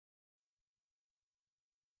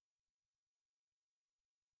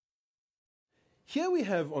Here we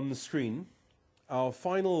have on the screen our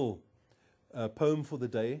final poem for the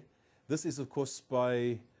day. This is, of course,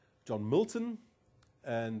 by John Milton,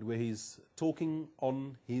 and where he's talking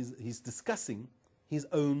on, he's discussing his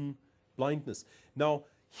own blindness. Now,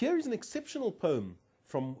 here is an exceptional poem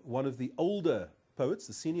from one of the older poets,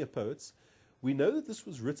 the senior poets. We know that this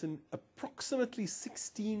was written approximately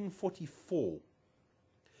 1644.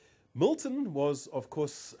 Milton was, of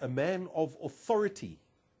course, a man of authority,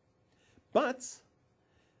 but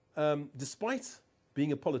despite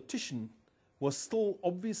being a politician, was still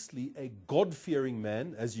obviously a God-fearing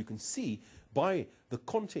man. As you can see by the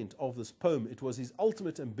content of this poem, it was his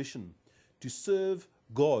ultimate ambition to serve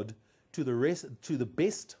God to the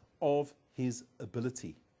best of his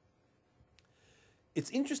ability.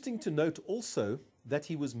 It's interesting to note also that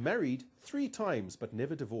he was married 3 times but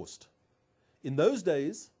never divorced. In those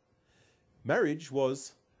days, marriage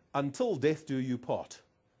was until death do you part.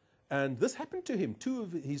 And this happened to him.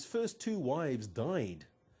 His first 2 wives died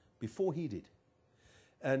before he did.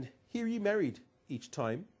 And he remarried each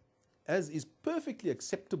time, as is perfectly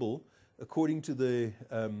acceptable according to the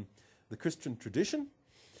Christian tradition.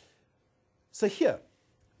 So here,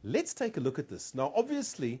 let's take a look at this. Now,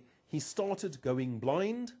 obviously, he started going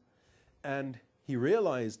blind, and he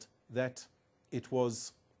realized that it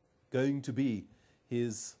was going to be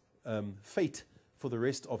his fate for the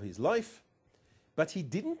rest of his life, but he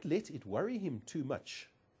didn't let it worry him too much.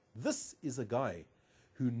 This is a guy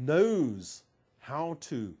who knows how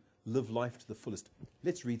to live life to the fullest.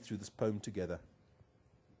 Let's read through this poem together.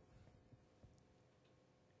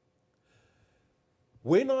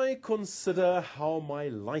 When I consider how my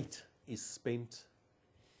light is spent,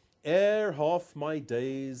 ere half my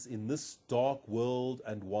days in this dark world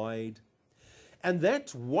and wide, and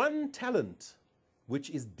that one talent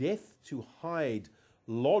which is death to hide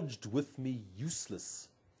lodged with me useless,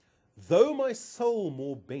 though my soul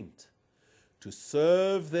more bent to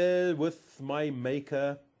serve there with my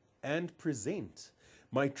Maker and present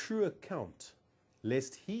my true account,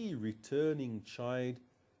 lest he returning chide,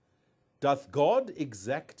 doth God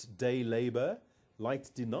exact day labour,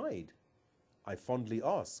 light denied? I fondly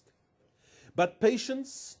ask. But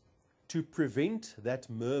patience, to prevent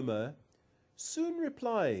that murmur, soon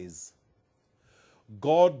replies,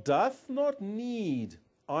 God doth not need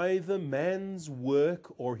either man's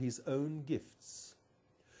work or his own gifts.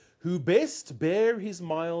 Who best bear his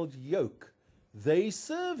mild yoke, they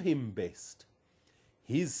serve him best.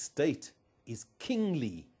 His state is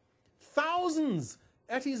kingly. Thousands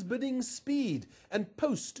at his bidding speed, and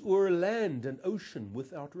post o'er land and ocean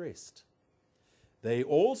without rest. They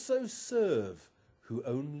also serve who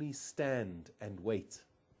only stand and wait.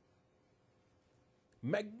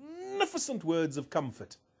 Magnificent words of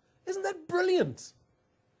comfort. Isn't that brilliant?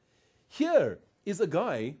 Here is a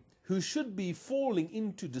guy who should be falling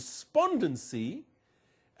into despondency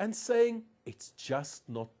and saying, it's just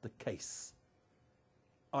not the case.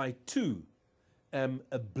 I too am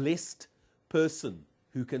a blessed person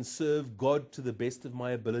who can serve God to the best of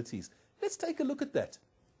my abilities. Let's take a look at that.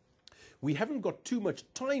 We haven't got too much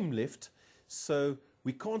time left, so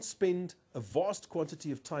we can't spend a vast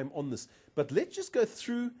quantity of time on this. But let's just go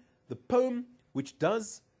through the poem, which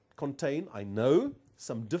does contain, I know,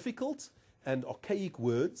 some difficult and archaic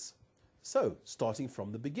words. So, starting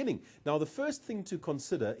from the beginning. Now, the first thing to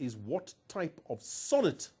consider is what type of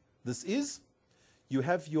sonnet this is. You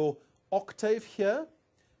have your octave here,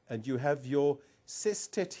 and you have your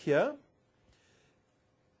sestet here.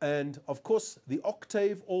 And, of course, the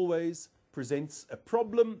octave always presents a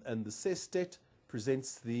problem, and the sestet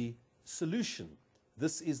presents the solution.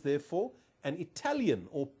 This is, therefore, an Italian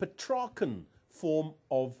or Petrarchan form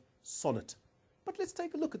of sonnet. But let's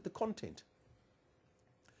take a look at the content.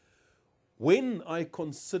 When I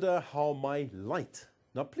consider how my light...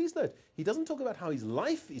 Now, please note, he doesn't talk about how his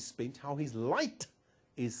life is spent, how his light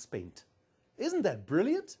is spent. Isn't that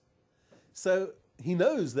brilliant? So he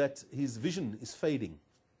knows that his vision is fading.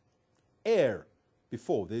 Ere,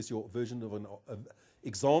 before, there's your version of an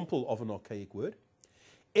example of an archaic word.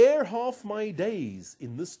 Ere half my days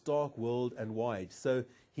in this dark world and wide. So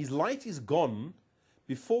his light is gone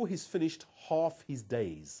before he's finished half his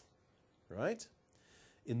days, right?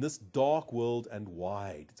 In this dark world and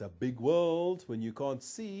wide. It's a big world when you can't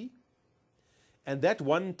see. And that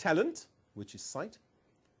one talent, which is sight,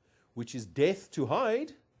 which is death to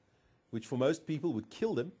hide, which for most people would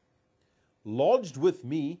kill them, lodged with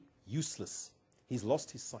me, useless. He's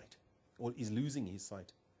lost his sight, or he's losing his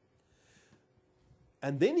sight.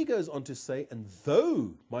 And then he goes on to say, and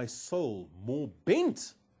though my soul more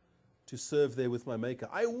bent to serve there with my Maker,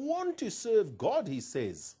 I want to serve God, he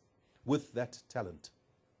says, with that talent.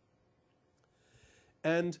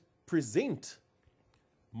 and present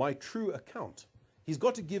my true account. He's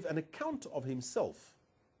got to give an account of himself.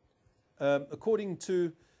 According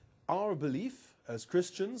to our belief as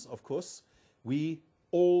Christians, of course, we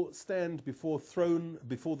all stand before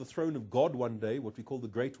the throne of God one day, what we call the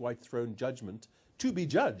Great White Throne Judgment, to be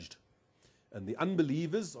judged. And the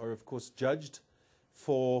unbelievers are, of course, judged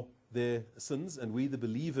for their sins, and we, the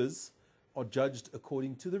believers, are judged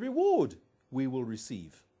according to the reward we will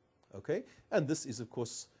receive. Okay? And this is, of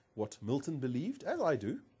course, what Milton believed, as I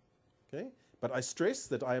do. Okay? But I stress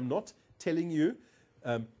that I am not telling you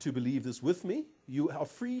to believe this with me. You are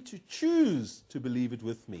free to choose to believe it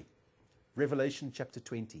with me. Revelation chapter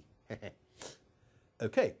 20.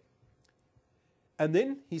 Okay. And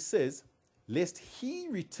then he says, lest he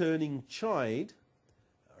returning chide,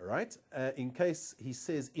 all right, in case he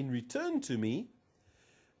says, in return to me,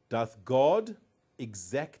 doth God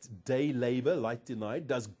exact day labor, light denied?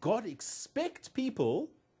 Does God expect people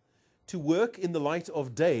to work in the light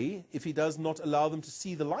of day if he does not allow them to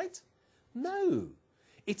see the light? No.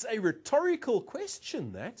 It's a rhetorical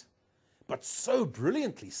question, that, but so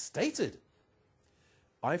brilliantly stated.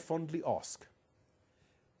 I fondly ask.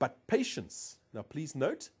 But patience, now please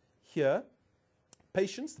note here,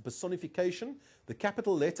 patience, the personification, the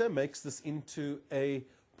capital letter makes this into a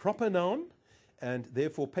proper noun, and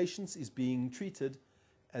therefore patience is being treated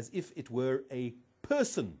as if it were a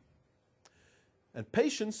person. And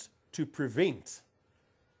patience to prevent.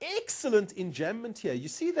 Excellent enjambment here. You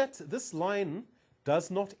see that this line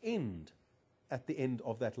does not end at the end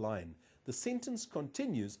of that line. The sentence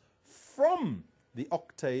continues from the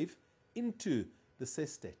octave into the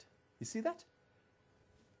sestet. You see that?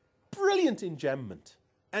 Brilliant enjambment.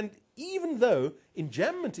 And even though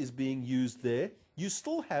enjambment is being used there, you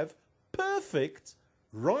still have perfect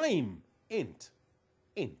rhyme. Ent.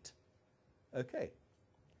 Okay,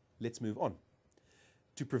 let's move on.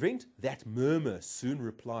 To prevent that murmur soon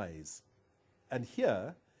replies. And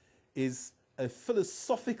here is a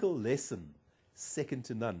philosophical lesson second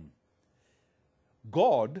to none.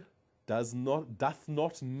 God doth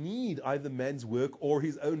not need either man's work or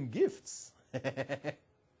his own gifts.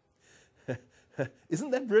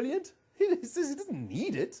 Isn't that brilliant? He says he doesn't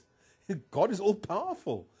need it. God is all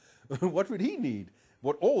powerful. What would he need?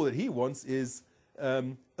 All that he wants is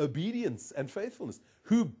obedience and faithfulness.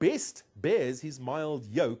 Who best bears his mild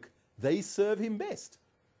yoke, they serve him best.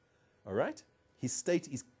 All right? His state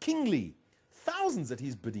is kingly. Thousands at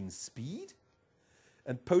his bidding speed,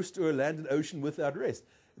 and post o'er land and ocean without rest.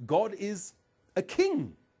 God is a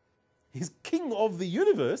king. He's king of the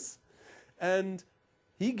universe, and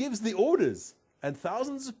he gives the orders, and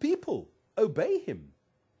thousands of people obey him.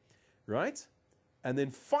 Right? And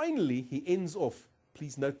then finally, he ends off.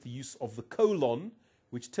 Please note the use of the colon,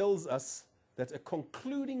 which tells us that a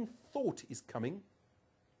concluding thought is coming.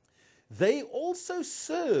 They also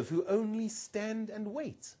serve who only stand and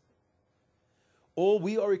wait. All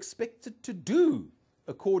we are expected to do,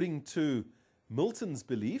 according to Milton's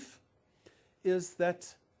belief, is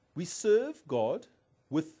that we serve God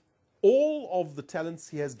with all of the talents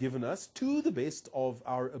he has given us to the best of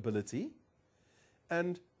our ability,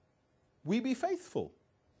 and we be faithful.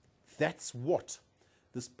 That's what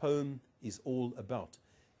this poem is all about.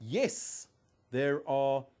 Yes, there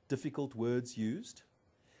are difficult words used,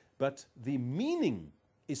 but the meaning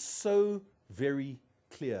is so very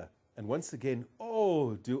clear. And once again,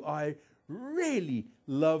 oh, do I really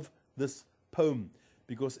love this poem,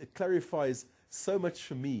 because it clarifies so much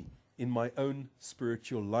for me in my own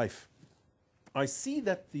spiritual life. I see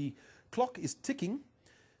that the clock is ticking,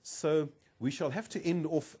 so we shall have to end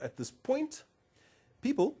off at this point.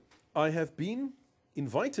 People, I have been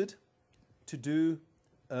invited to do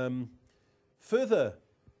further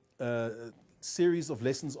series of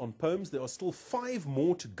lessons on poems. There are still 5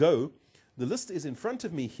 more to go. The list is in front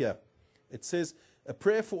of me here. It says, A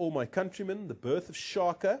Prayer for All My Countrymen, The Birth of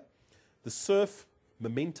Shaka, The Surf,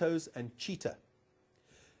 Mementos, and Cheetah.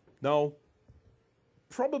 Now,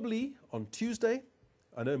 probably on Tuesday,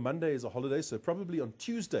 I know Monday is a holiday, so probably on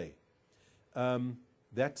Tuesday,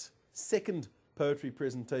 that second poetry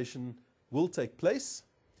presentation will take place,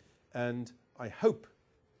 and I hope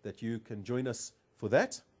that you can join us for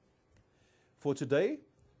that. For today,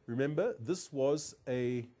 remember, this was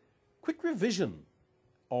a quick revision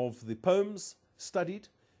of the poems studied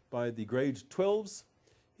by the grade 12s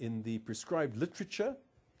in the prescribed literature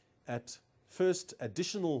at first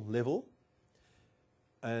additional level.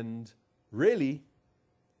 And really,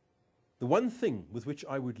 the one thing with which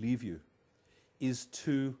I would leave you is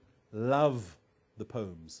to love the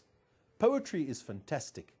poems. Poetry is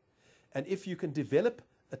fantastic. And if you can develop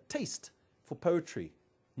a taste for poetry,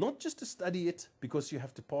 not just to study it because you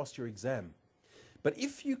have to pass your exam, but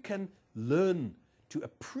if you can learn to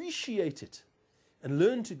appreciate it and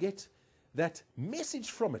learn to get that message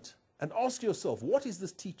from it and ask yourself, what is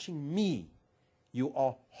this teaching me? You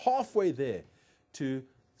are halfway there to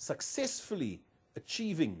successfully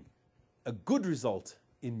achieving a good result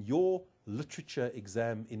in your literature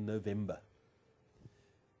exam in November.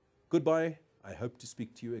 Goodbye. I hope to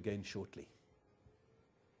speak to you again shortly.